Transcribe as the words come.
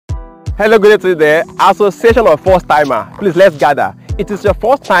Hello, good day to you there. Association of First Timer. Please, let's gather. It is your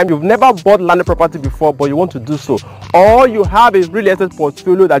first time, you've never bought landed property before, but you want to do so. Or you have a real estate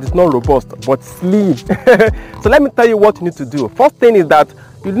portfolio that is not robust, but slim. So let me tell you what you need to do. First thing is that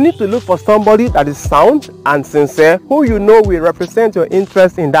you need to look for somebody that is sound and sincere, who you know will represent your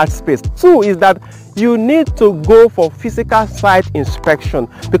interest in that space. Two is that you need to go for physical site inspection,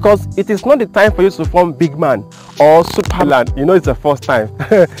 because it is not the time for you to form big man or superland. You know, it's the first time.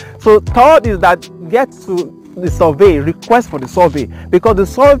 So third is that get to the survey, request for the survey, because the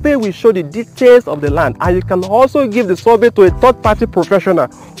survey will show the details of the land, and you can also give the survey to a third-party professional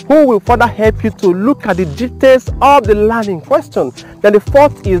who will further help you to look at the details of the land in question. Then the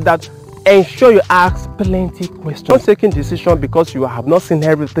fourth is that ensure you ask plenty questions. Don't take a decision because you have not seen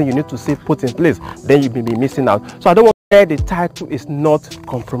everything you need to see put in place, then you may be missing out. So I don't want to say the title is not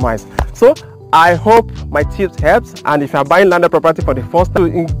compromised. So I hope my tips helps, and if you are buying landed property for the first time,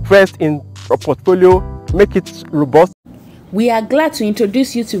 to invest in a portfolio, make it robust. We are glad to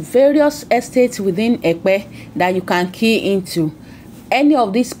introduce you to various estates within Ekpe that you can key into. Any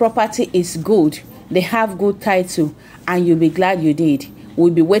of this property is good, they have good title, and you'll be glad you did.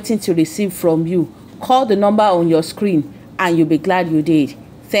 We'll be waiting to receive from you. Call the number on your screen and you'll be glad you did.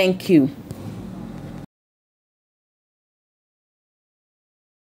 Thank you.